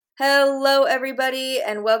Hello, everybody,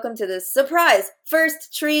 and welcome to this surprise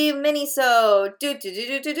first tree mini-sode.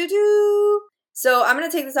 So I'm going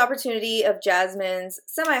to take this opportunity of Jasmine's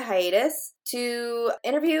semi-hiatus to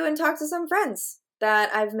interview and talk to some friends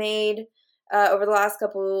that I've made over the last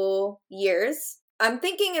couple years. I'm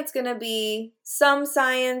thinking it's going to be some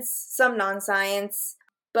science, some non-science,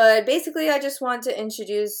 but basically I just want to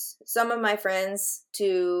introduce some of my friends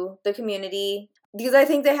to the community because I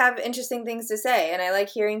think they have interesting things to say, and I like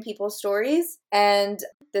hearing people's stories. And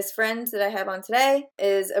this friend that I have on today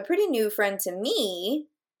is a pretty new friend to me,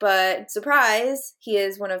 but surprise, he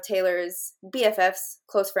is one of Taylor's BFFs,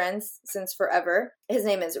 close friends since forever. His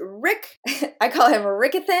name is Rick. I call him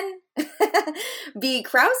Rickathan B.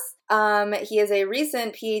 Krause. He is a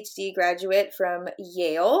recent PhD graduate from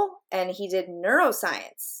Yale, and he did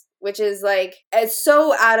neuroscience, which is it's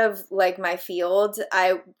so out of my field.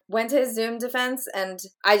 I went to his Zoom defense and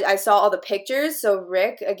I saw all the pictures. So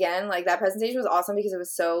Rick, again, that presentation was awesome because it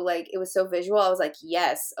was so visual. I was like,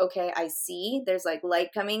 yes, okay, I see. There's light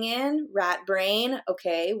coming in, rat brain.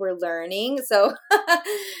 Okay, we're learning. So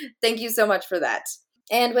thank you so much for that.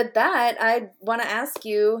 And with that, I want to ask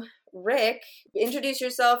you, Rick, introduce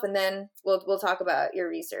yourself and then we'll talk about your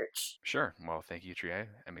research. Sure. Well, thank you, Tria.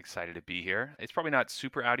 I'm excited to be here. It's probably not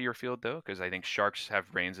super out of your field though, because I think sharks have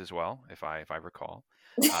brains as well, if I recall.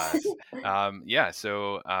 My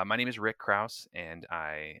name is Rick Krause, and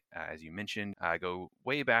as you mentioned, I go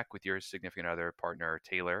way back with your significant other partner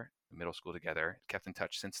Taylor. Middle school together, kept in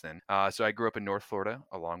touch since then. So I grew up in North Florida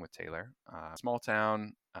along with Taylor, small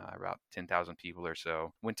town, about 10,000 people or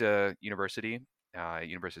so. Went to university.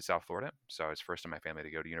 University of South Florida. So I was first in my family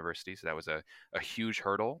to go to university. So that was a huge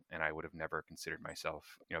hurdle, and I would have never considered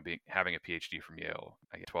myself, having a PhD from Yale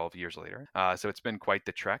 12 years later. So it's been quite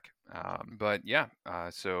the trek.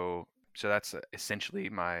 So that's essentially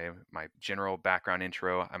my general background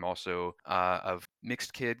intro. I'm also of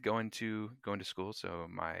mixed kid going to school. So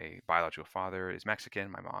my biological father is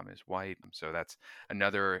Mexican, my mom is white. So that's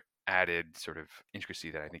another added sort of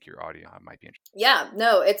intricacy that I think your audience might be interested in. Yeah,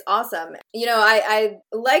 no, it's awesome. I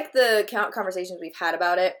like the conversations we've had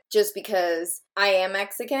about it just because I am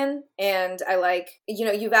Mexican, and I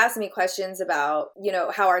you've asked me questions about,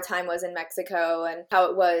 how our time was in Mexico and how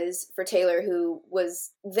it was for Taylor, who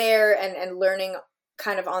was there and learning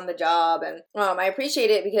kind of on the job. And I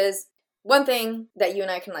appreciate it because one thing that you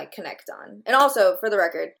and I can connect on. And also, for the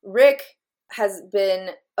record, Rick has been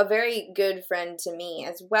a very good friend to me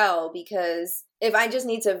as well, because if I just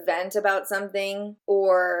need to vent about something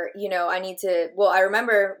or, I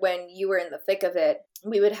remember when you were in the thick of it,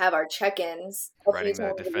 we would have our check-ins a few Writing the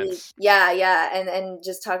times a week. defense. Yeah. And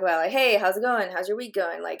just talk about hey, how's it going? How's your week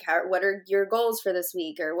going? What are your goals for this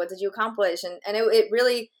week? Or what did you accomplish? And it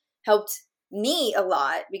really helped me a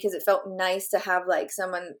lot because it felt nice to have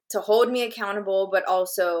someone to hold me accountable, but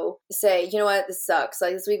also say, you know what, this sucks.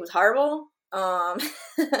 This week was horrible.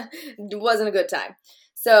 It wasn't a good time.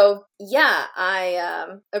 So yeah,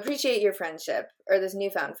 I appreciate your friendship, or this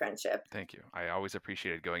newfound friendship. Thank you. I always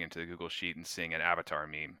appreciated going into the Google Sheet and seeing an avatar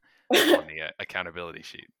meme on the accountability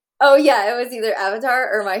sheet. Oh yeah, it was either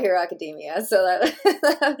Avatar or My Hero Academia. So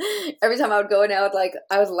that every time I would go in, I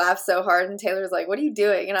would laugh so hard, and Taylor was like, "What are you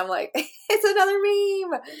doing?" And I'm like, "It's another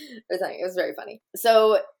meme." It was very funny.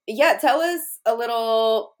 So yeah, tell us a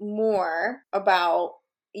little more about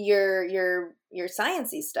your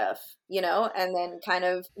sciencey stuff, and then kind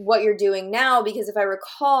of what you're doing now, because if I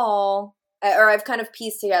recall, or I've kind of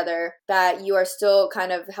pieced together that you are still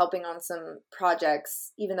kind of helping on some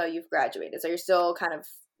projects even though you've graduated. So you're still kind of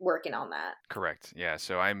working on that. Correct. Yeah.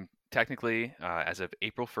 So I'm technically, as of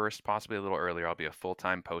April 1st, possibly a little earlier, I'll be a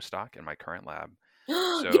full-time postdoc in my current lab.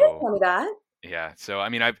 You didn't So tell me that. yeah. So I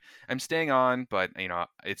mean, I'm staying on, but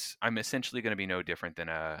I'm essentially going to be no different than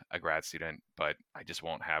a grad student, but I just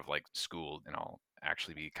won't have school, and I'll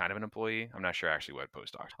actually be kind of an employee. I'm not sure actually what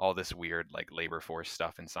postdoc. All this weird labor force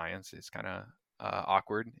stuff in science is kind of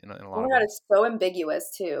awkward in a Oh lot my of God, ways. it's so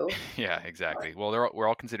ambiguous too. Yeah, exactly. Well, we're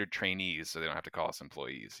all considered trainees, so they don't have to call us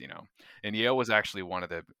employees. And Yale was actually one of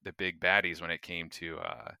the big baddies when it came to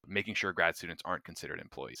making sure grad students aren't considered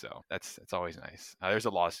employees. So that's always nice. There's a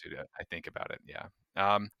lawsuit, I think, about it.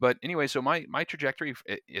 Yeah. But anyway, so my trajectory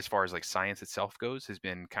as far as science itself goes has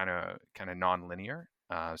been kind of non-linear.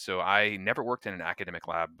 So I never worked in an academic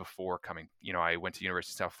lab before coming. I went to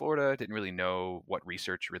University of South Florida, didn't really know what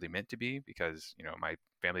research really meant to be because, my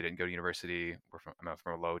family didn't go to university. I'm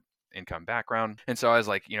from a low income background. And so I was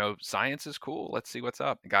like, science is cool. Let's see what's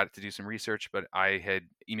up. I got to do some research, but I had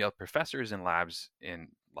emailed professors in labs in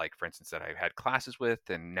for instance, that I had classes with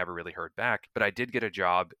and never really heard back. But I did get a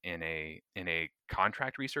job in a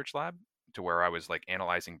contract research lab to where I was like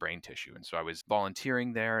analyzing brain tissue. And so I was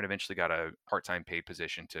volunteering there and eventually got a part-time paid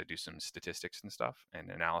position to do some statistics and stuff and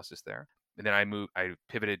analysis there. And then I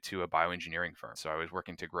pivoted to a bioengineering firm. So I was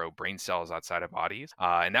working to grow brain cells outside of bodies.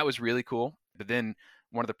 And that was really cool. But then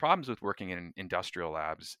one of the problems with working in industrial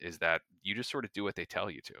labs is that you just sort of do what they tell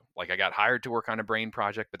you to. Like I got hired to work on a brain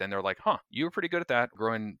project, but then they're like, huh, you were pretty good at that,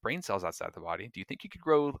 growing brain cells outside of the body. Do you think you could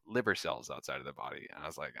grow liver cells outside of the body? And I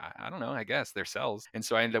was like, I don't know, I guess they're cells. And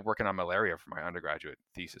so I ended up working on malaria for my undergraduate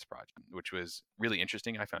thesis project, which was really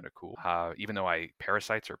interesting. I found it cool. Even though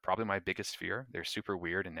parasites are probably my biggest fear. They're super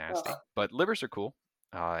weird and nasty, but livers are cool.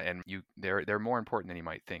 And they're more important than you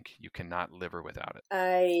might think. You cannot liver without it.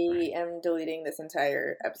 I am deleting this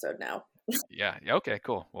entire episode now. Yeah. Okay.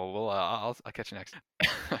 Cool. Well, I'll catch you next.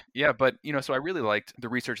 Yeah, but so I really liked the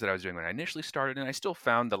research that I was doing when I initially started, and I still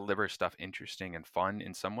found the liver stuff interesting and fun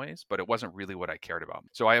in some ways, but it wasn't really what I cared about.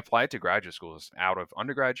 So I applied to graduate schools out of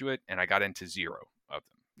undergraduate, and I got into 0 of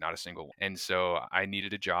them, not a single one. And so I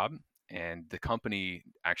needed a job. And the company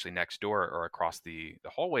actually next door or across the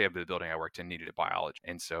hallway of the building I worked in needed a biology.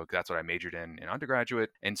 And so that's what I majored in undergraduate.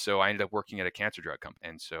 And so I ended up working at a cancer drug company.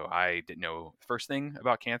 And so I didn't know the first thing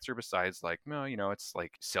about cancer besides like, no, it's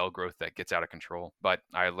like cell growth that gets out of control. But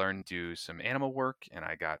I learned to do some animal work and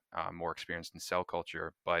I got more experience in cell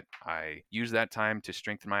culture. But I used that time to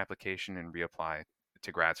strengthen my application and reapply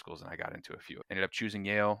to grad schools, and I got into a few. Ended up choosing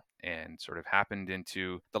Yale and sort of happened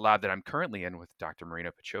into the lab that I'm currently in with Dr.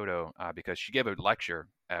 Marina Picciotto because she gave a lecture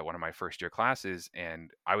at one of my first year classes, and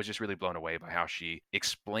I was just really blown away by how she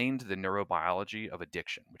explained the neurobiology of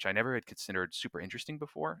addiction, which I never had considered super interesting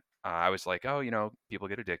before. I was like, oh, people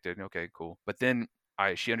get addicted. Okay, cool. But then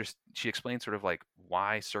she explained sort of like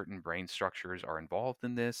why certain brain structures are involved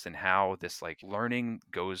in this and how this like learning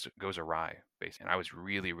goes awry basically. And I was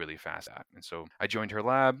really, really fast at it. And so I joined her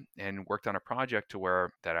lab and worked on a project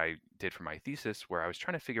that I did for my thesis where I was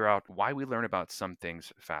trying to figure out why we learn about some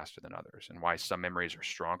things faster than others and why some memories are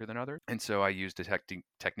stronger than others. And so I used a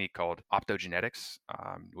technique called optogenetics,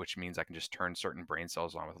 which means I can just turn certain brain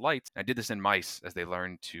cells on with lights. And I did this in mice as they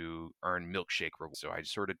learned to earn milkshake rewards. So I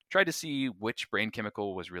just sort of tried to see which brain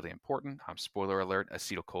chemical was really important. Spoiler alert,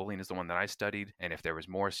 acetylcholine is the one that I studied. And if there was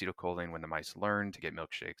more acetylcholine when the mice learned to get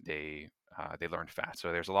milkshakes, they learned fast.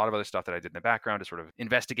 So there's a lot of other stuff that I did in the background to sort of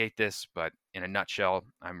investigate this, but in a nutshell,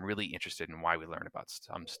 I'm really interested in why we learn about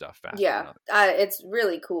some stuff fast. Yeah, it's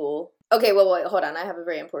really cool. Okay, well, wait, hold on. I have a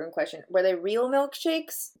very important question. Were they real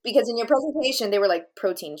milkshakes? Because in your presentation, they were like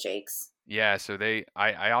protein shakes. Yeah, so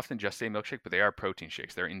I often just say milkshake, but they are protein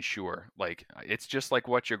shakes. They're Ensure. Like it's just like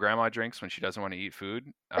what your grandma drinks when she doesn't want to eat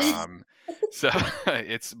food. So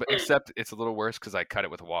except it's a little worse because I cut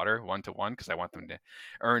it with water 1-to-1 because I want them to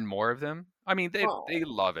earn more of them. I mean, they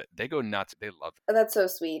love it. They go nuts. They love it. That's so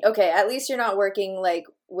sweet. Okay, at least you're not working like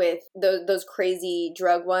with those crazy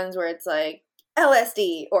drug ones where it's like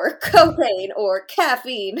LSD or cocaine or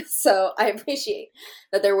caffeine. So I appreciate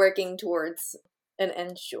that they're working towards an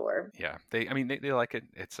Ensure. Yeah, they like it.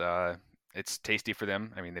 It's tasty for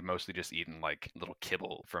them. I mean, they've mostly just eaten like little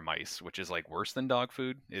kibble for mice, which is like worse than dog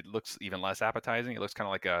food. It looks even less appetizing. It looks kind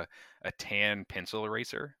of like a tan pencil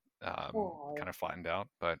eraser, kind of flattened out.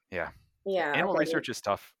 But yeah, animal research is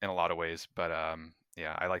tough in a lot of ways. But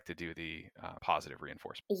yeah, I like to do the positive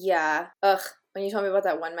reinforcement. Yeah. Ugh. When you told me about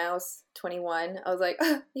that one mouse, 21, I was like,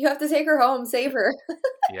 you have to take her home, save her.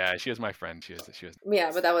 Yeah, she was my friend. She was. Yeah,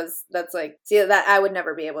 but that's like, see, that I would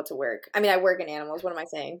never be able to work. I mean, I work in animals. What am I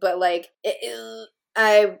saying? But like,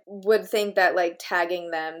 I would think that like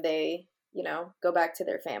tagging them, they, go back to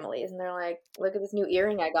their families and they're like, look at this new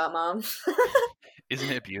earring I got, Mom. Isn't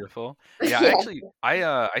it beautiful? Yeah, actually,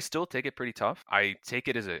 I still take it pretty tough. I take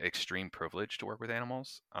it as an extreme privilege to work with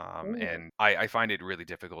animals, and I find it really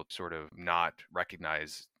difficult to sort of not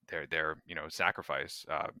recognize their sacrifice,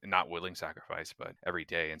 not willing sacrifice, but every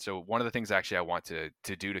day. And so one of the things actually I want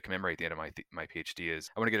to do to commemorate the end of my PhD is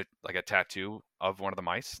I want to get a tattoo of one of the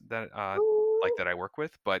mice that I work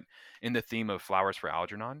with, but in the theme of Flowers for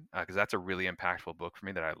Algernon, because that's a really impactful book for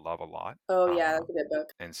me that I love a lot. Oh yeah, that's a good book.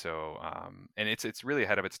 And so, and it's really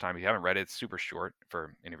ahead of its time. If you haven't read it, it's super short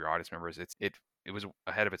for any of your audience members. It was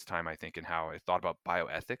ahead of its time, I think, in how it thought about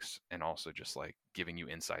bioethics and also just like giving you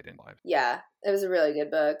insight into life. Yeah, it was a really good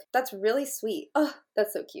book. That's really sweet. Oh,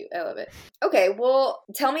 that's so cute. I love it. Okay, well,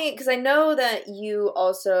 tell me, because I know that you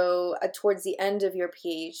also, towards the end of your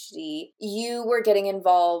PhD, you were getting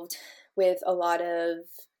involved with a lot of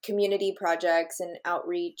community projects and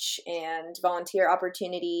outreach and volunteer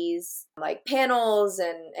opportunities, like panels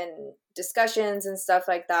and discussions and stuff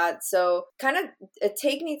like that. So kind of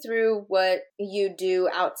take me through what you do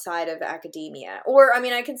outside of academia. Or, I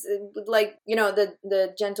mean, I could, like, you know,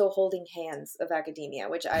 the gentle holding hands of academia,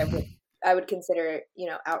 which I would consider, you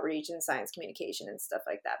know, outreach and science communication and stuff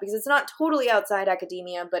like that, because it's not totally outside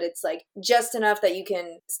academia, but it's like just enough that you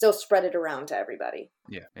can still spread it around to everybody.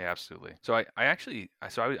 Yeah, absolutely. So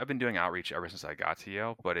I've been doing outreach ever since I got to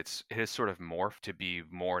Yale, but it has sort of morphed to be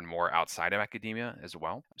more and more outside of academia as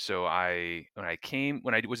well. So when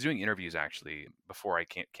I was doing interviews actually before I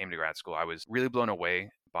came to grad school, I was really blown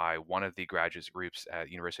away by one of the graduate groups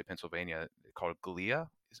at University of Pennsylvania called GLIA,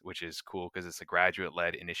 which is cool because it's a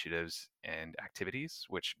graduate-led initiatives and activities,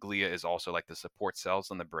 which GLIA is also like the support cells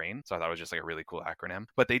in the brain. So I thought it was just like a really cool acronym.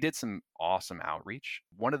 But they did some awesome outreach.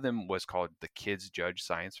 One of them was called the Kids Judge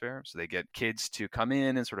Science Fair. So they get kids to come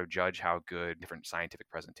in and sort of judge how good different scientific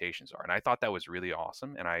presentations are. And I thought that was really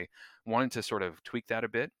awesome. And I wanted to sort of tweak that a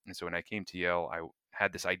bit. And so when I came to Yale, I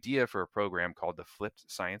had this idea for a program called the Flipped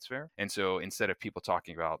Science Fair. And so instead of people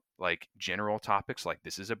talking about like general topics like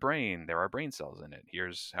this is a brain, there are brain cells in it,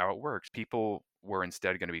 here's how it works, people were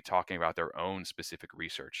instead going to be talking about their own specific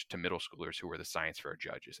research to middle schoolers who were the science fair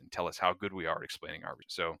judges and tell us how good we are at explaining our research.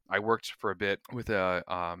 So I worked for a bit with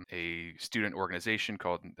a student organization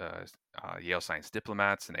called Yale Science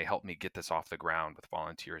Diplomats, and they helped me get this off the ground with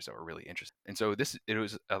volunteers that were really interested. And so it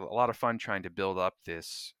was a lot of fun trying to build up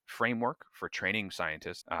this framework for training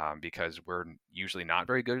scientists, because we're usually not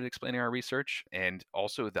very good at explaining our research. And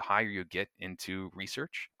also, the higher you get into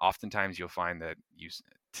research, oftentimes you'll find that you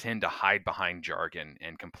tend to hide behind jargon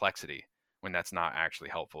and complexity when that's not actually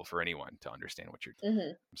helpful for anyone to understand what you're doing.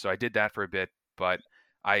 Mm-hmm. So I did that for a bit, but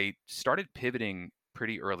I started pivoting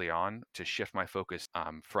pretty early on to shift my focus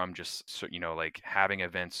from just like having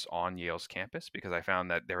events on Yale's campus, because I found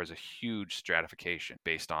that there was a huge stratification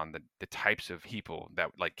based on the types of people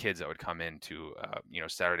that, like kids that would come into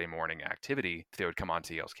Saturday morning activity, if they would come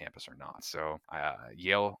onto Yale's campus or not. So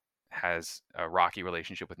Yale has a rocky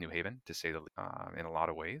relationship with New Haven, to say the in a lot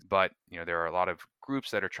of ways. But there are a lot of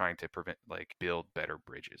groups that are trying to build better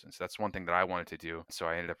bridges, and so that's one thing that I wanted to do. So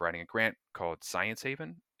I ended up writing a grant called Science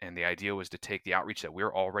Haven, and the idea was to take the outreach that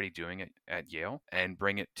we're already doing at Yale and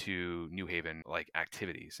bring it to New Haven, like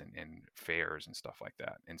activities and fairs and stuff like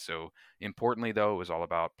that. And so importantly, though, it was all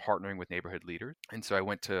about partnering with neighborhood leaders. And so I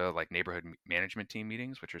went to like neighborhood management team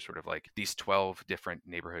meetings, which are sort of like these 12 different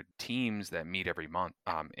neighborhood teams that meet every month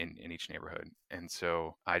in each neighborhood. And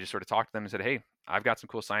so I just sort of talked to them and said, hey, I've got some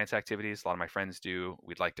cool science activities. A lot of my friends do.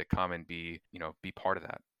 We'd like to come and be part of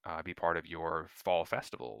that. Be part of your fall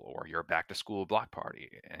festival or your back to school block party.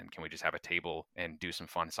 And can we just have a table and do some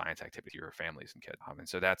fun science activity with your families and kids? And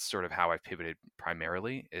so that's sort of how I've pivoted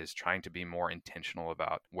primarily, is trying to be more intentional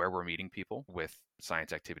about where we're meeting people with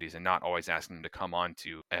science activities and not always asking them to come on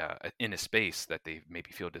to in a space that they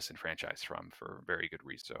maybe feel disenfranchised from for very good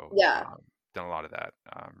reason. So yeah. Done a lot of that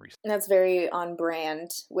recently. That's very on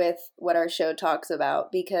brand with what our show talks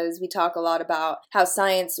about, because we talk a lot about how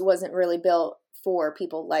science wasn't really built for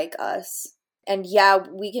people like us. And yeah,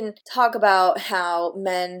 we can talk about how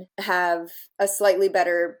men have a slightly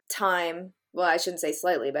better time. Well, I shouldn't say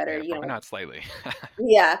slightly better, probably not slightly.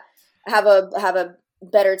 Yeah, have a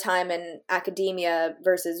better time in academia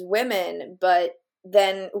versus women, but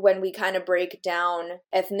then when we kind of break down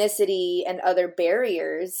ethnicity and other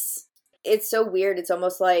barriers, it's so weird. It's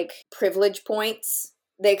almost like privilege points.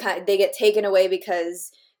 They get taken away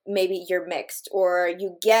because maybe you're mixed, or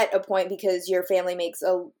you get a point because your family makes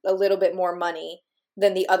a little bit more money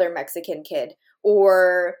than the other Mexican kid,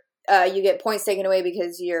 or you get points taken away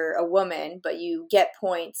because you're a woman, but you get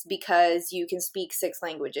points because you can speak 6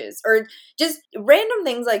 languages, or just random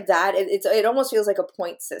things like that. It almost feels like a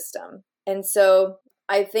point system. And so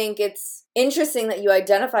I think it's interesting that you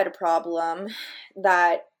identified a problem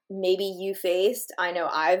that maybe you faced, I know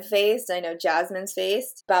I've faced, I know Jasmine's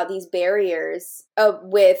faced, about these barriers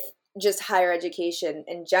with just higher education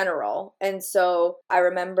in general. And so I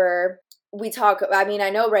remember I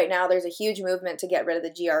know right now there's a huge movement to get rid of the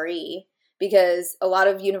GRE, because a lot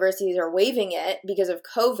of universities are waiving it because of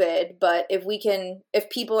COVID. But if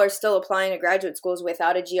people are still applying to graduate schools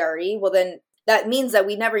without a GRE, well, then that means that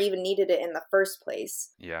we never even needed it in the first place.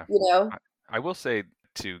 Yeah. You know? I will say,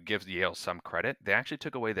 to give Yale some credit, they actually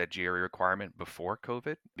took away that GRE requirement before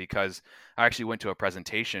COVID, because I actually went to a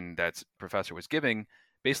presentation that professor was giving,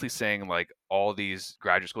 basically saying like all these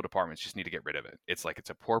graduate school departments just need to get rid of it. It's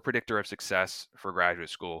a poor predictor of success for graduate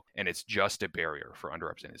school, and it's just a barrier for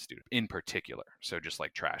underrepresented students in particular. So just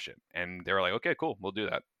like trash it. And they were like, okay, cool, we'll do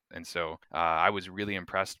that. And so I was really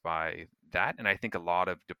impressed by that. And I think a lot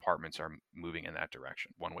of departments are moving in that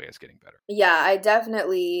direction. One way is getting better. Yeah, I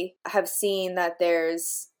definitely have seen that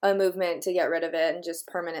there's a movement to get rid of it and just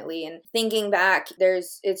permanently. And thinking back,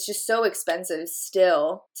 it's just so expensive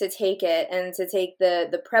still to take it and to take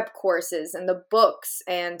the prep courses and the books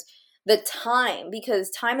and the time, because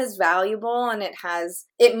time is valuable and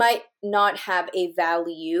it might not have a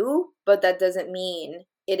value, but that doesn't mean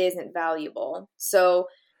it isn't valuable. So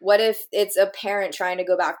what if it's a parent trying to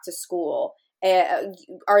go back to school?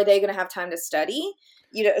 Are they going to have time to study?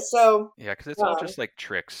 So Yeah, because it's all just like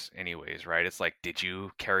tricks, anyways, right? It's like, did you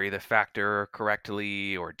carry the factor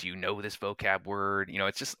correctly, or do you know this vocab word?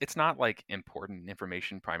 It's not like important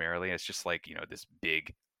information primarily. It's just like, this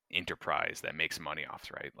big enterprise that makes money off,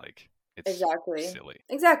 right? Like, it's silly.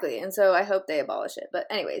 Exactly. And so I hope they abolish it. But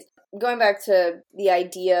anyways, going back to the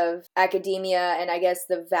idea of academia and I guess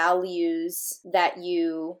the values that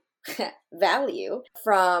you value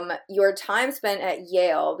from your time spent at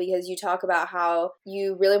Yale, because you talk about how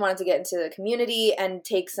you really wanted to get into the community and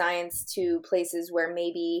take science to places where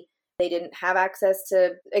maybe they didn't have access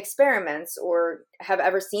to experiments or have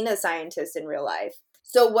ever seen a scientist in real life.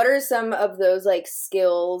 So what are some of those like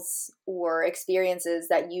skills or experiences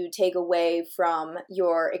that you take away from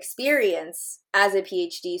your experience as a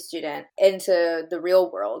PhD student into the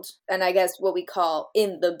real world? And I guess what we call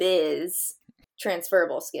in the biz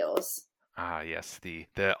transferable skills. Yes, the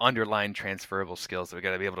underlying transferable skills that we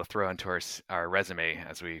got to be able to throw into our resume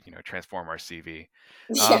as we transform our CV.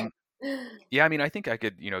 Yeah. Yeah, I mean, I think I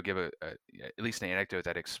could give at least an anecdote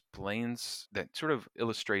that sort of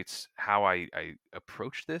illustrates how I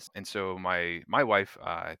approach this. And so my wife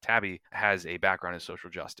Tabby has a background in social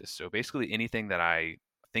justice. So basically anything that I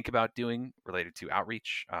think about doing related to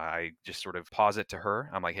outreach, I just sort of pause it to her.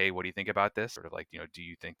 I'm like, hey, what do you think about this? Sort of like, do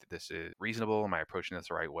you think that this is reasonable? Am I approaching this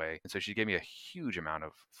the right way? And so she gave me a huge amount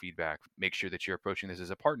of feedback. Make sure that you're approaching this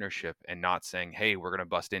as a partnership and not saying, hey, we're going to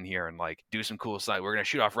bust in here and like do some cool science. We're going to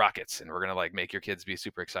shoot off rockets and we're going to like make your kids be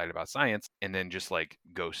super excited about science and then just like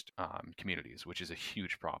ghost communities, which is a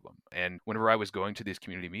huge problem. And whenever I was going to these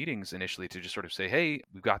community meetings initially to just sort of say, hey,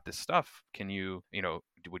 we've got this stuff. Can you,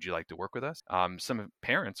 would you like to work with us? Some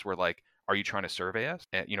parents were like, are you trying to survey us?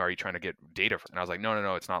 And, are you trying to get data? And I was like,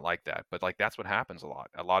 no, it's not like that. But like, that's what happens a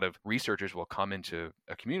lot. A lot of researchers will come into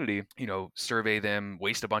a community, survey them,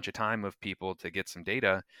 waste a bunch of time of people to get some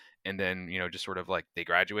data. And then, just sort of like they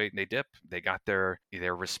graduate and they dip, they got their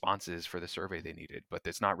responses for the survey they needed, but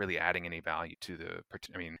it's not really adding any value to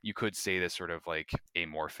you could say this sort of like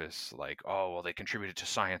amorphous, like, oh, well, they contributed to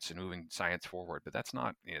science and moving science forward, but that's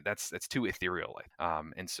not, that's too ethereal.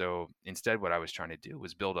 And so instead what I was trying to do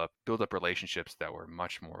was build up relationships that were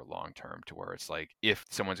much more long-term, to where it's like, if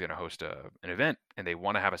someone's going to host an event and they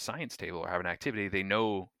want to have a science table or have an activity, they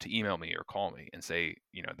know to email me or call me and say,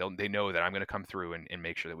 they know that I'm going to come through and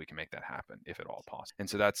make sure that we can make that happen if at all possible. And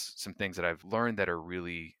so that's some things that I've learned that are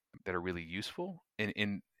really useful.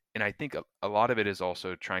 And I think a lot of it is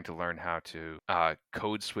also trying to learn how to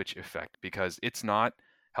code switch effect, because it's not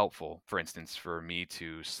helpful, for instance, for me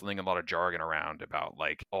to sling a lot of jargon around about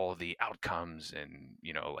like all the outcomes and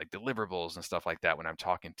like deliverables and stuff like that when I'm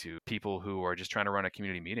talking to people who are just trying to run a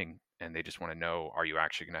community meeting and they just want to know, are you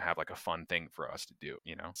actually going to have like a fun thing for us to do?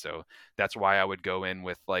 So that's why I would go in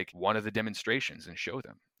with like one of the demonstrations and show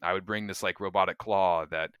them. I would bring this like robotic claw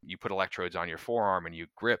that you put electrodes on your forearm and you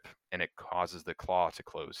grip and it causes the claw to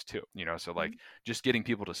close too. So like just getting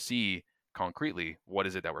people to see concretely what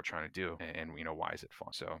is it that we're trying to do, and why is it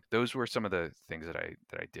fun. So those were some of the things that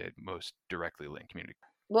I did most directly link community.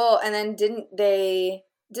 Well, and then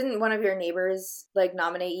didn't one of your neighbors like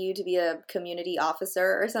nominate you to be a community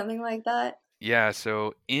officer or something like that? Yeah,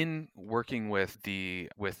 so in working with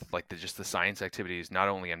just the science activities, not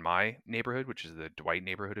only in my neighborhood, which is the Dwight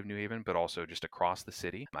neighborhood of New Haven, but also just across the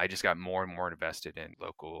city, I just got more and more invested in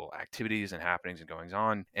local activities and happenings and goings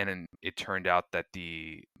on. And then it turned out that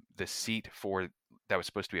the seat that was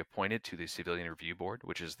supposed to be appointed to the Civilian Review Board,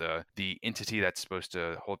 which is the entity that's supposed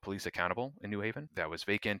to hold police accountable in New Haven, that was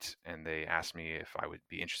vacant. And they asked me if I would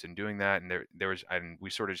be interested in doing that. And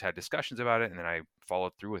we sort of just had discussions about it. And then I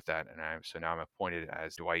followed through with that. So now I'm appointed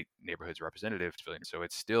as Dwight neighborhood's representative. So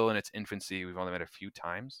it's still in its infancy. We've only met a few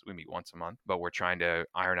times. We meet once a month, but we're trying to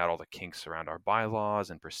iron out all the kinks around our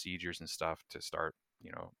bylaws and procedures and stuff to start,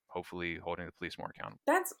 hopefully holding the police more accountable.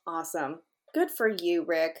 That's awesome. Good for you,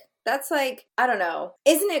 Rick. That's like, I don't know.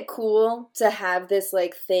 Isn't it cool to have this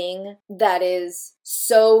like thing that is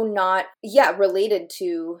so not, related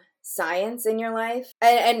to science in your life?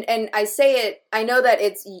 And I say it, I know that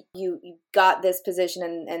it's, you got this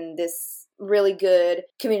position and this really good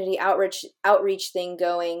community outreach thing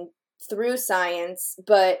going through science,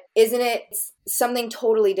 but isn't it something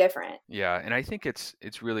totally different? Yeah, and I think it's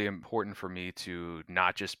really important for me to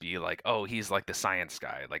not just be like, oh, he's like the science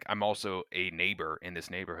guy. Like I'm also a neighbor in this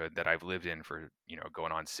neighborhood that I've lived in for,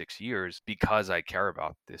 going on 6 years because I care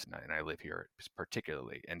about this and I live here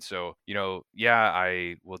particularly. And so, yeah,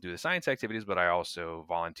 I will do the science activities, but I also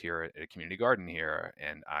volunteer at a community garden here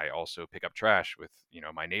and I also pick up trash with,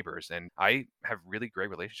 my neighbors. And I have really great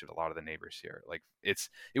relationships with a lot of the neighbors here. Like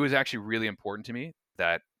it was actually really important to me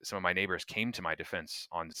that some of my neighbors came to my defense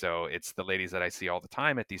on. So it's the ladies that I see all the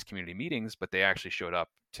time at these community meetings, but they actually showed up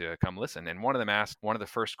to come listen. And one of them asked one of the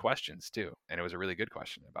first questions too. And it was a really good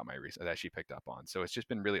question about my research that she picked up on. So it's just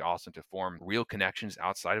been really awesome to form real connections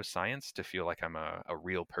outside of science to feel like I'm a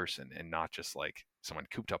real person and not just like someone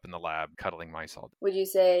cooped up in the lab cuddling mice all day. Would you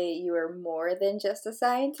say you are more than just a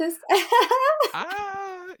scientist?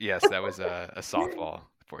 Yes, that was a softball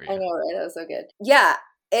for you. I know, right? That was so good. Yeah,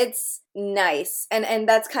 it's nice. And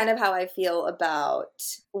that's kind of how I feel about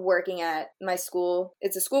working at my school.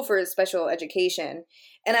 It's a school for special education.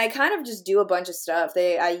 And I kind of just do a bunch of stuff.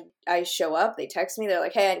 I show up, they text me, they're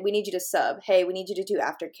like, hey, we need you to sub. Hey, we need you to do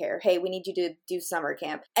aftercare. Hey, we need you to do summer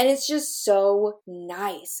camp. And it's just so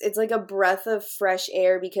nice. It's like a breath of fresh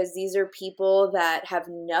air because these are people that have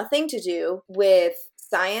nothing to do with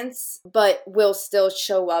science, but will still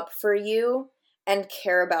show up for you and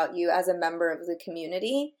care about you as a member of the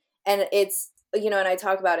community. And it's, and I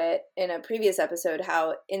talk about it in a previous episode,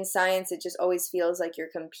 how in science, it just always feels like you're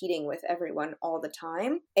competing with everyone all the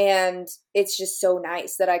time. And it's just so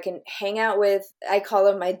nice that I can hang out with, I call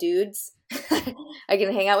them my dudes. I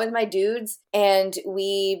can hang out with my dudes and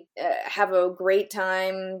we have a great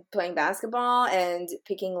time playing basketball and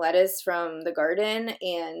picking lettuce from the garden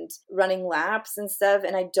and running laps and stuff.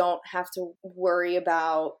 And I don't have to worry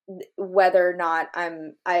about whether or not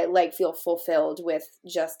I feel fulfilled with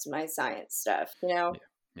just my science stuff,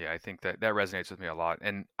 Yeah, I think that resonates with me a lot.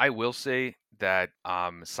 And I will say that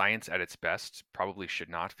science at its best probably should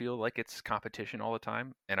not feel like it's competition all the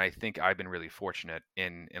time. And I think I've been really fortunate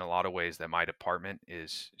in a lot of ways that my department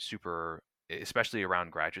is super, especially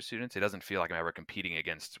around graduate students. It doesn't feel like I'm ever competing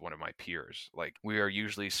against one of my peers. Like we are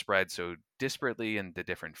usually spread so disparately in the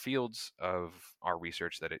different fields of our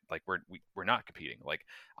research that we're not competing. Like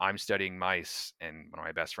I'm studying mice and one of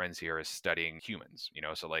my best friends here is studying humans,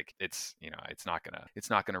 so like it's it's not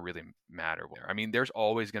gonna really matter where. I mean, there's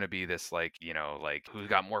always gonna be this like who's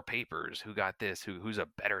got more papers, who got this, who's a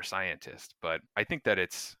better scientist. But I think that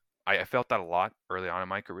I felt that a lot early on in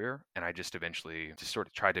my career, and I just eventually just sort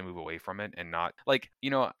of tried to move away from it and not like,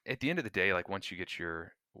 at the end of the day, like once you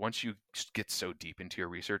get so deep into your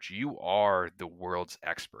research, you are the world's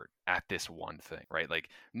expert at this one thing, right? Like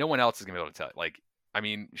no one else is gonna be able to tell. Like, I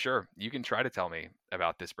mean, sure, you can try to tell me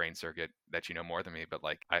about this brain circuit that you know more than me, but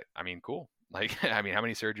like, I mean, cool. Like, I mean, how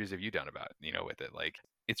many surgeries have you done about, with it? Like,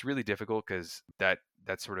 it's really difficult because that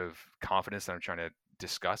sort of confidence that I'm trying to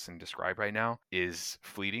discuss and describe right now is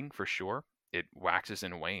fleeting for sure. It waxes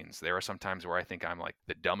and wanes. There are some times where I think I'm like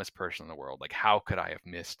the dumbest person in the world. Like, how could I have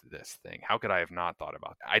missed this thing? How could I have not thought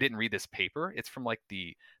about that? I didn't read this paper. It's from like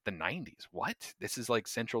the 90s. What? This is like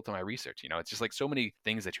central to my research. It's just like so many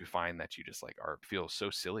things that you find that you just like feel so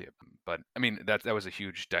silly about. But I mean, that was a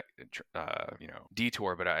huge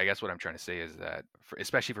detour. But I guess what I'm trying to say is that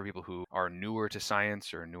especially for people who are newer to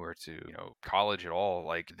science or newer to college at all,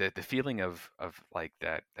 like the feeling of like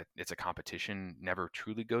that it's a competition never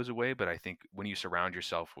truly goes away. But I think when you surround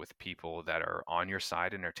yourself with people that are on your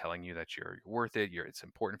side and are telling you that you're worth it, it's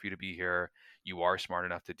important for you to be here, you are smart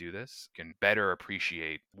enough to do this, you can better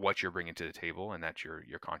appreciate what you're bringing to the table and that's your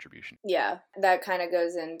contribution. Yeah, that kind of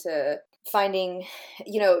goes into finding,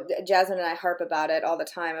 Jasmine and I harp about it all the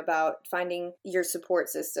time about finding your support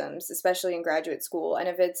systems, especially in graduate school. And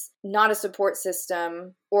if it's not a support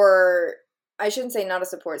system, or I shouldn't say not a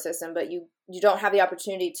support system, but you don't have the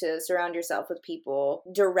opportunity to surround yourself with people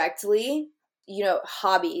directly,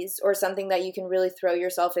 hobbies or something that you can really throw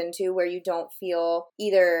yourself into where you don't feel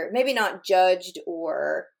either maybe not judged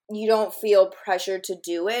or you don't feel pressured to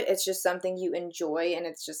do it. It's just something you enjoy and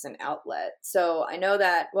it's just an outlet. So I know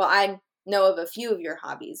that, I know of a few of your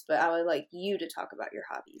hobbies, but I would like you to talk about your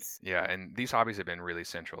hobbies. Yeah, and these hobbies have been really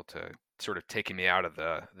central to sort of taken me out of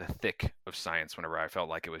the thick of science whenever I felt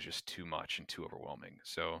like it was just too much and too overwhelming.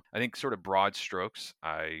 So I think sort of broad strokes,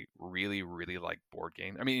 I really, really like board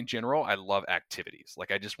games. I mean, in general, I love activities.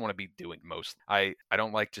 Like I just want to be doing most. I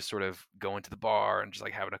don't like just sort of going to the bar and just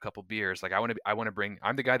like having a couple beers. Like I want to bring,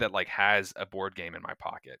 I'm the guy that like has a board game in my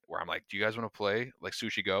pocket where I'm like, do you guys want to play like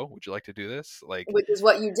Sushi Go? Would you like to do this? Like, which is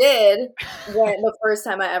what you did when the first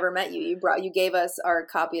time I ever met you. You gave us our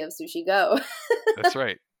copy of Sushi Go. That's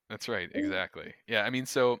right. That's right. Exactly. Yeah. I mean,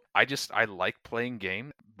 so I like playing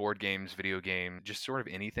board games, video game, just sort of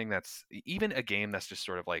anything that's even a game that's just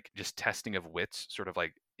sort of like just testing of wits, sort of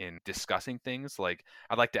like in discussing things. Like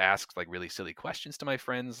I'd like to ask like really silly questions to my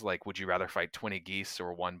friends. Like, would you rather fight 20 geese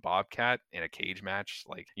or one bobcat in a cage match?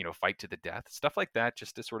 Like, fight to the death, stuff like that,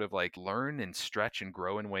 just to sort of like learn and stretch and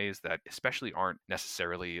grow in ways that especially aren't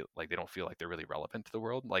necessarily like they don't feel like they're really relevant to the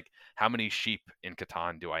world. Like, how many sheep in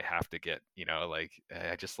Catan do I have to get? Like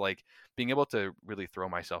I just like being able to really throw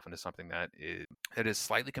myself into something that is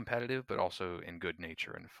slightly competitive, but also in good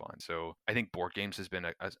nature and fun. So I think board games has been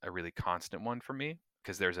a really constant one for me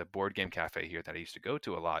because there's a board game cafe here that I used to go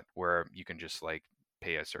to a lot where you can just like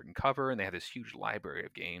pay a certain cover and they have this huge library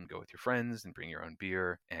of games. Go with your friends and bring your own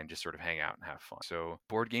beer and just sort of hang out and have fun. So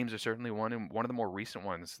board games are certainly one, and one of the more recent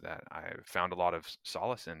ones that I've found a lot of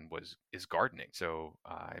solace in is gardening. So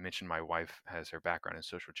I mentioned my wife has her background in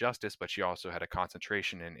social justice, but she also had a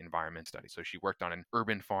concentration in environment studies. So she worked on an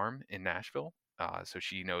urban farm in Nashville. So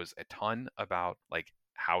she knows a ton about like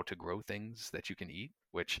how to grow things that you can eat,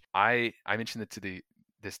 which I mentioned it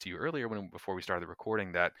this to you earlier before we started the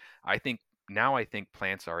recording that I think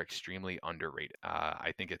plants are extremely underrated.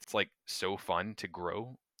 I think it's like so fun to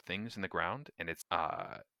grow things in the ground, and it's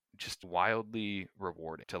just wildly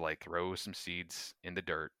rewarding to like throw some seeds in the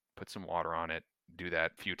dirt, put some water on it, do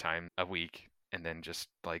that a few times a week, and then just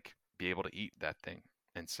like be able to eat that thing.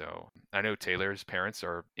 And so I know Taylor's parents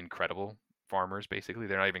are incredible farmers. Basically,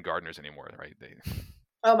 they're not even gardeners anymore, right? They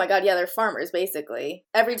Oh my God, yeah, they're farmers basically.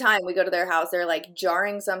 Every time we go to their house, they're like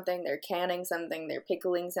jarring something, they're canning something, they're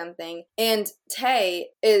pickling something. And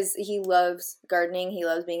he loves gardening, he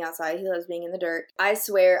loves being outside, he loves being in the dirt. I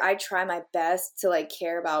swear, I try my best to like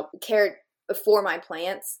care for my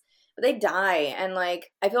plants. But they die, and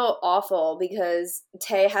like I feel awful because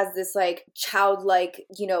Tay has this like childlike,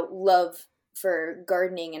 love for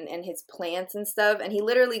gardening and his plants and stuff, and he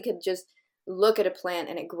literally could just look at a plant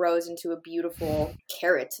and it grows into a beautiful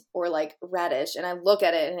carrot or like radish, and I look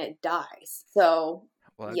at it and it dies. So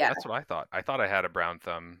Well, yeah. that's what I thought. I thought I had a brown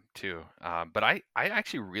thumb too. But I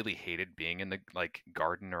actually really hated being in the like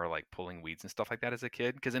garden or like pulling weeds and stuff like that as a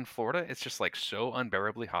kid. Because in Florida, it's just like so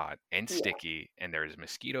unbearably hot and Yeah. sticky, and there's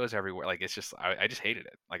mosquitoes everywhere. Like it's just I just hated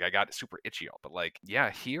it. Like I got super itchy. But like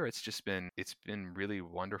yeah, here it's been really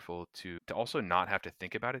wonderful to also not have to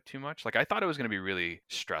think about it too much. Like I thought it was gonna be really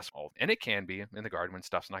stressful, and it can be in the garden when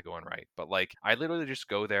stuff's not going right. But like I literally just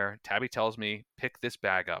go there. Tabby tells me pick this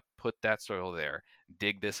bag up, put that soil there,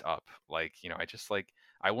 dig this up. Like I just like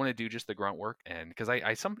I want to do just the grunt work. And because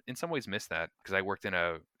I in some ways miss that because I worked in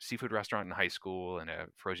a seafood restaurant in high school and a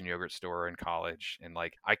frozen yogurt store in college, and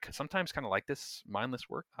like sometimes kind of like this mindless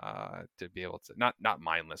work to be able to not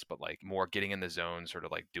mindless but like more getting in the zone, sort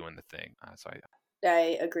of like doing the thing.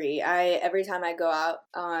 I agree. Every time I go out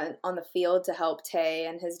on the field to help Tay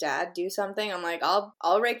and his dad do something, I'm like,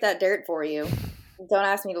 I'll rake that dirt for you. Don't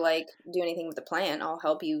ask me to like do anything with the plant. I'll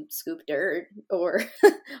help you scoop dirt or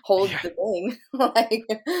hold Yeah. the thing. Like,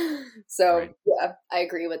 so Right. yeah, I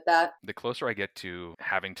agree with that. The closer I get to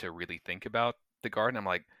having to really think about the garden, I'm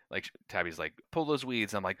like Tabby's like, pull those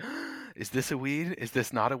weeds. I'm like, is this a weed? Is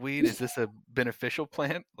this not a weed? Is this a beneficial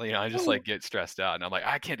plant? Like, I just like get stressed out, and I'm like,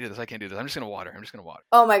 I can't do this. I can't do this. I'm just gonna water.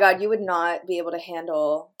 Oh my God, you would not be able to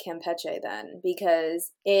handle Campeche then,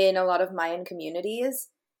 because in a lot of Mayan communities,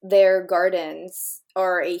 their gardens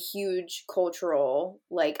are a huge cultural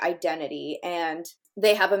like identity, and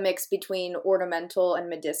they have a mix between ornamental and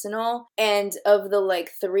medicinal. And of the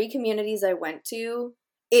like 3 communities I went to,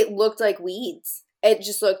 it looked like weeds. It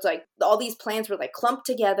just looked like all these plants were like clumped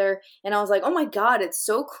together, and I was like, oh my God, it's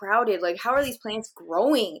so crowded. Like, how are these plants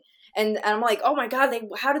growing? And I'm like, oh my God,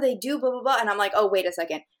 how do they do blah, blah, blah. And I'm like, oh, wait a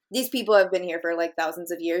second. These people have been here for like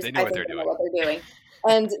thousands of years. They know I what think they're they know doing. what they're doing.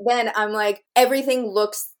 And then I'm like, everything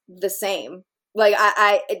looks the same. Like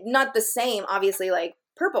not the same, obviously, like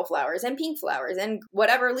purple flowers and pink flowers and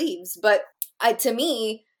whatever leaves. But to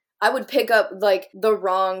me, I would pick up like the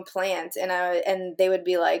wrong plant, and they would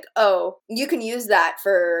be like, oh, you can use that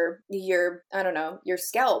for your, I don't know, your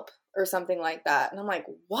scalp or something like that. And I'm like,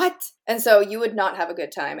 what? And so you would not have a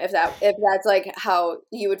good time if that's like how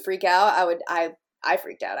you would freak out. I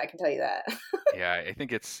freaked out. I can tell you that. Yeah, I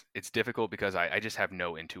think it's difficult because I just have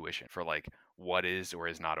no intuition for like what is or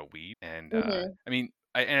is not a weed. And Hmm. I mean,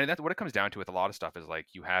 and that's what it comes down to with a lot of stuff is like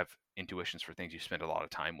you have intuitions for things you spend a lot of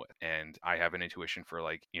time with. And I have an intuition for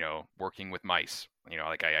like, working with mice.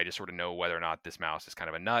 Like I just sort of know whether or not this mouse is kind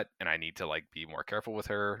of a nut and I need to like be more careful with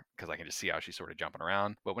her because I can just see how she's sort of jumping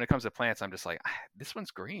around. But when it comes to plants, I'm just like, this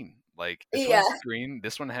one's green. Like this Yeah, one's green.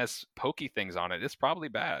 This one has pokey things on it. It's probably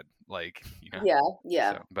bad. Like, yeah,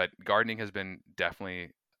 yeah. so, but gardening has been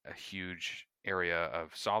definitely a huge area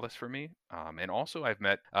of solace for me. And also, I've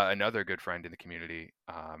met another good friend in the community.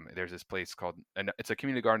 There's this place called, and it's a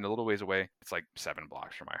community garden a little ways away. It's like 7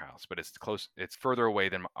 blocks from our house, but it's close. It's further away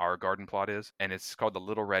than our garden plot is, and it's called the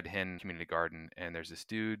Little Red Hen Community Garden. And there's this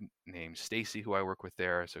dude named Stacy who I work with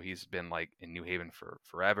there. So he's been like in New Haven for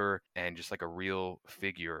forever, and just like a real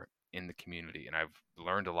figure in the community. And I've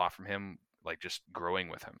learned a lot from him, like just growing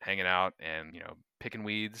with him, hanging out and, picking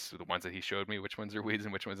weeds, the ones that he showed me, which ones are weeds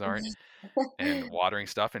and which ones aren't, and watering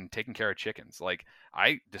stuff and taking care of chickens. Like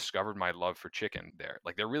I discovered my love for chicken there.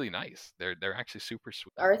 Like they're really nice. They're actually super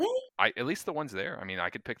sweet. Are they? At least the ones there. I mean,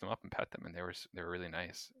 I could pick them up and pet them, and they were really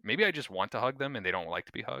nice. Maybe I just want to hug them, and they don't like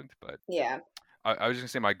to be hugged. But Yeah. I was gonna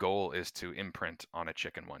say my goal is to imprint on a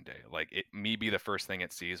chicken one day. Like me be the first thing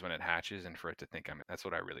it sees when it hatches, and for it to think I'm. That's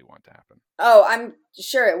what I really want to happen. Oh, I'm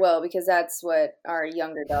sure it will because that's what our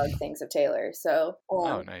younger dog thinks of Taylor. So,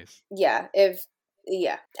 Oh, nice. yeah,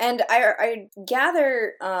 yeah. And I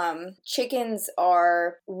gather chickens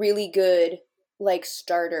are really good like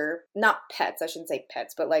starter, not pets, I shouldn't say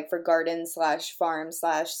pets, but like for garden slash farm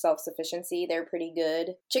slash self-sufficiency, they're pretty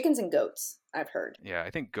good. Chickens and goats, I've heard. Yeah, I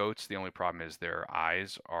think goats, the only problem is their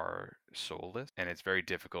eyes are soulless, and it's very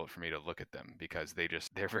difficult for me to look at them because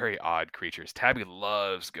they're very odd creatures. Tabby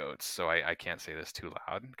loves goats, so I can't say this too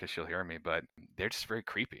loud because she'll hear me, but they're just very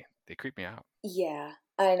creepy. They creep me out. Yeah,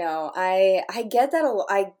 I know. I get that a lot.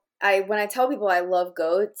 I when I tell people I love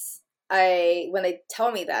goats, when they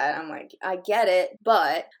tell me that, I'm like, I get it,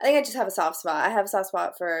 but I think I just have a soft spot. I have a soft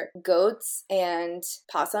spot for goats and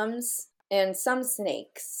possums and some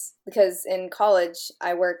snakes because in college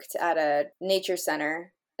I worked at a nature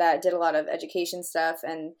center that did a lot of education stuff,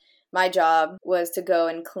 and my job was to go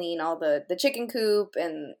and clean all the chicken coop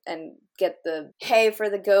and get the hay for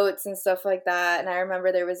the goats and stuff like that. And I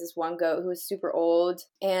remember there was this one goat who was super old,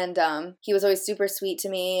 and he was always super sweet to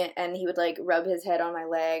me, and he would like rub his head on my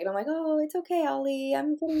leg, and I'm like, oh, it's okay, Ollie,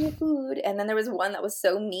 I'm getting you food. And then there was one that was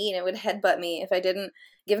so mean, it would headbutt me if I didn't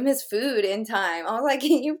give him his food in time. I was like,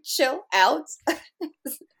 can you chill out?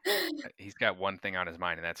 He's got one thing on his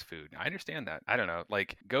mind, and that's food. I understand that. I don't know.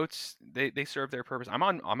 Like goats, they serve their purpose. I'm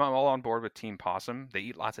all on board with Team Possum. They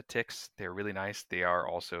eat lots of ticks. They're really nice.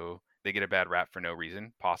 They get a bad rap for no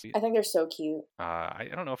reason. Posse. I think they're so cute. I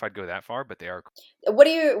don't know if I'd go that far, but they are. What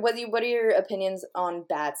are your opinions on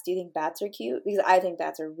bats? Do you think bats are cute? Because I think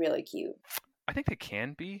bats are really cute. I think they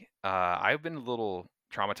can be. I've been a little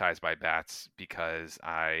traumatized by bats because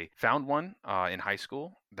I found one in high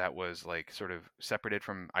school that was like sort of separated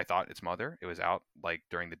from, I thought, its mother. It was out like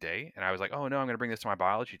during the day, and I was like, oh no, I'm going to bring this to my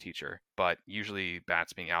biology teacher. But usually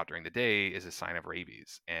bats being out during the day is a sign of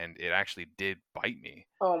rabies, and it actually did bite me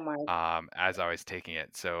Oh my. as I was taking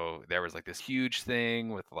it. So there was like this huge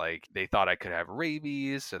thing with like they thought I could have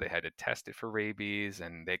rabies, so they had to test it for rabies,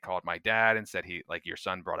 and they called my dad and said he like your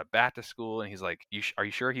son brought a bat to school, and he's like, are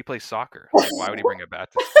you sure he plays soccer? Like why would he bring a bat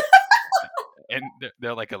to school? And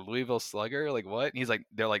they're like a Louisville Slugger, like what? And he's like,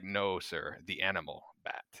 they're like, no, sir, the animal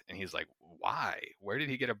bat. And he's like, why? Where did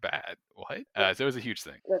he get a bat? What? So it was a huge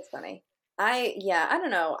thing. That's funny. I don't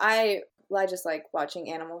know. I just like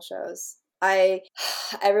watching animal shows.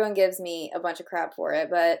 Everyone gives me a bunch of crap for it,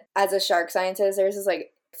 but as a shark scientist, there's this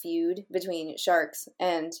like feud between sharks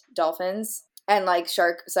and dolphins. And like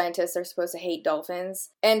shark scientists are supposed to hate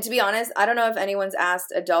dolphins. And to be honest, I don't know if anyone's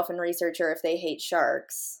asked a dolphin researcher if they hate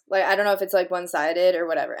sharks. Like I don't know if it's like one-sided or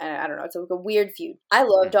whatever. And I don't know. It's like a weird feud. I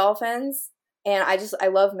love dolphins, and I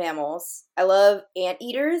love mammals. I love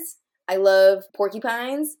anteaters. I love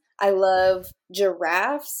porcupines. I love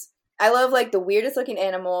giraffes. I love like the weirdest looking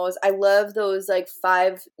animals. I love those like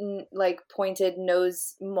five like pointed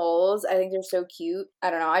nose moles. I think they're so cute. I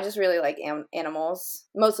don't know. I just really like animals,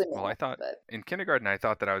 mostly mammals. Well, I thought in kindergarten I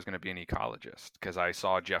thought that I was going to be an ecologist because I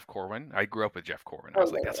saw Jeff Corwin. I grew up with Jeff Corwin. I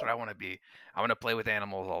was like, that's what I want to be. I want to play with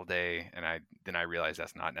animals all day. And then I realized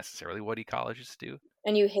that's not necessarily what ecologists do.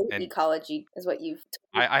 And you hate ecology, is what you've.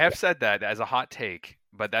 I have said that as a hot take,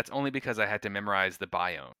 but that's only because I had to memorize the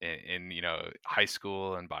biome in high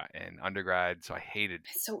school and undergrad, so I hated.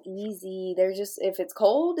 It's so easy. There's just if it's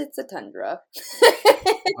cold, it's a tundra.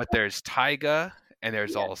 But there's taiga, and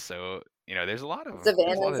there's also there's a lot of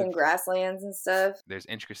savannas and grasslands and stuff. There's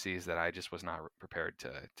intricacies that I just was not prepared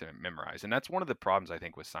to memorize, and that's one of the problems I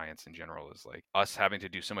think with science in general is like us having to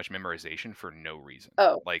do so much memorization for no reason.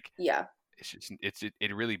 Oh, like yeah.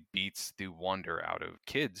 It really beats the wonder out of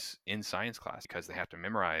kids in science class because they have to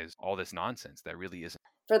memorize all this nonsense that really isn't.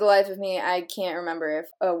 For the life of me, I can't remember if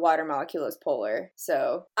a water molecule is polar.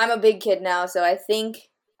 So I'm a big kid now, so I think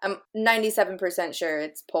I'm 97% sure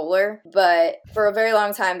it's polar. But for a very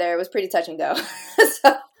long time there, it was pretty touch and go.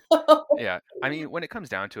 So. Yeah, I mean, when it comes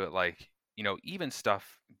down to it, like, even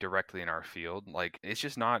stuff directly in our field, like, it's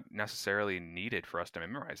just not necessarily needed for us to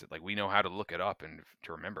memorize it. Like, we know how to look it up and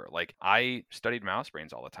to remember. Like, I studied mouse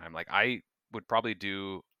brains all the time. Like, I would probably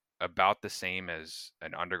do about the same as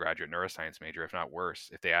an undergraduate neuroscience major, if not worse,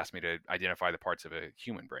 if they asked me to identify the parts of a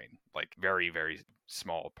human brain, like very, very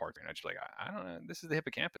small parts. And I'd just be like, I don't know, this is the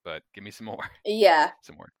hippocampus, but give me some more. Yeah.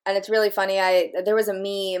 Some more. And it's really funny. There was a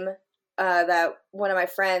meme that one of my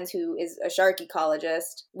friends who is a shark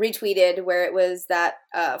ecologist retweeted where it was that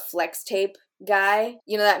flex tape guy.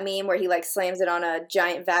 You know that meme where he like slams it on a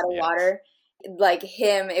giant vat of water? Like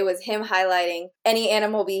it was him highlighting any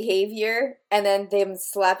animal behavior and then them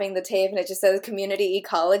slapping the tape and it just says community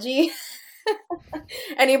ecology.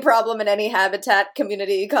 Any problem in any habitat,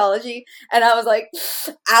 community ecology. And I was like,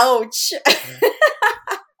 ouch.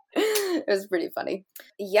 It was pretty funny.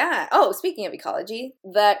 Yeah. Oh, speaking of ecology,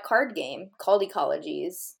 that card game called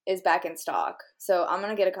Ecologies is back in stock. So I'm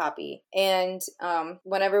going to get a copy. And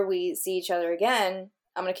whenever we see each other again,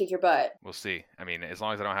 I'm going to kick your butt. We'll see. I mean, as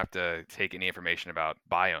long as I don't have to take any information about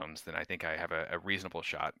biomes, then I think I have a reasonable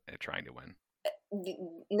shot at trying to win.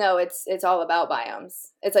 No, it's all about biomes.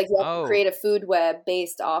 It's like you have to create a food web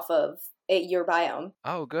based off of your biome.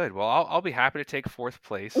 Oh, good. Well, I'll be happy to take fourth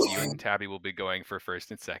place. You and Tabby will be going for first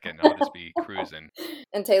and second. I'll just be cruising.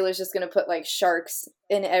 And Taylor's just going to put like sharks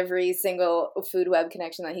in every single food web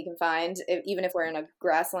connection that he can find, even if we're in a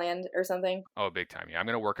grassland or something. Oh, big time. Yeah, I'm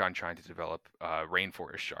going to work on trying to develop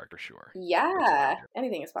rainforest shark for sure. Yeah,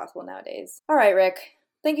 anything is possible nowadays. All right, Rick.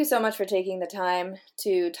 Thank you so much for taking the time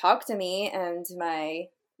to talk to me and my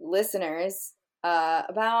listeners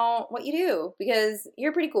about what you do, because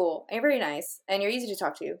you're pretty cool and you're very nice and you're easy to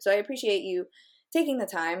talk to. So I appreciate you taking the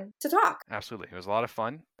time to talk. Absolutely. It was a lot of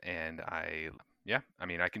fun. And I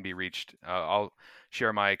mean, I can be reached. I'll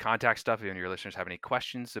share my contact stuff if any of your listeners have any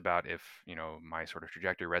questions about if, my sort of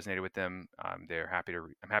trajectory resonated with them. I'm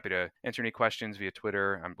happy to answer any questions via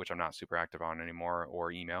Twitter, which I'm not super active on anymore,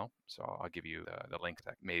 or email. So I'll give you the link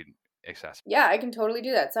that made accessible. Yeah, I can totally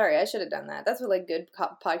do that. Sorry, I should have done that. That's what like good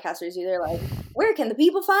podcasters do. They're like, where can the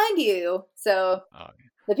people find you? So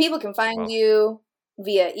the people can find you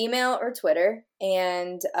via email or Twitter,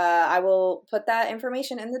 and I will put that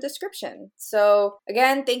information in the description. So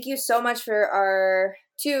again, thank you so much for our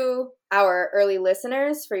early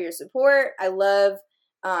listeners for your support. I love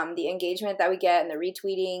the engagement that we get and the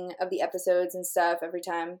retweeting of the episodes and stuff every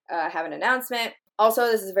time I have an announcement. Also,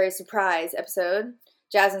 this is a very surprise episode.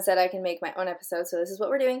 Jasmine said I can make my own episode, so this is what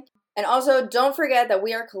we're doing. And also, don't forget that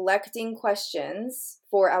we are collecting questions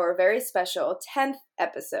for our very special 10th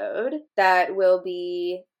episode that will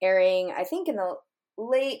be airing, I think, in the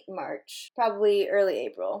late March, probably early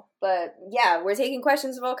April. But yeah, we're taking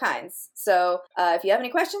questions of all kinds. So if you have any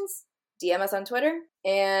questions, DM us on Twitter.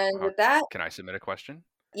 And with that... Can I submit a question?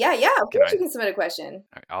 Yeah, of course you can submit a question.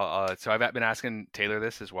 So I've been asking Taylor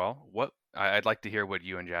this as well. I'd like to hear what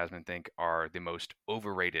you and Jasmine think are the most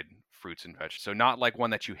overrated fruits and vegetables. So not like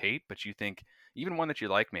one that you hate, but you think even one that you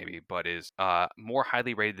like maybe, but is more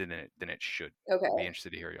highly rated than it should. Okay. I'd be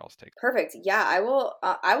interested to hear y'all's take. Perfect. Yeah, I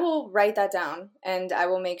will write that down, and I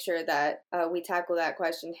will make sure that we tackle that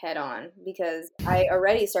question head on, because I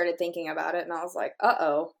already started thinking about it, and I was like,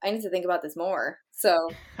 I need to think about this more. So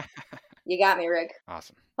you got me, Rick.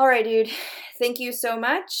 Awesome. All right, dude. Thank you so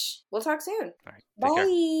much. We'll talk soon. All right.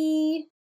 Bye.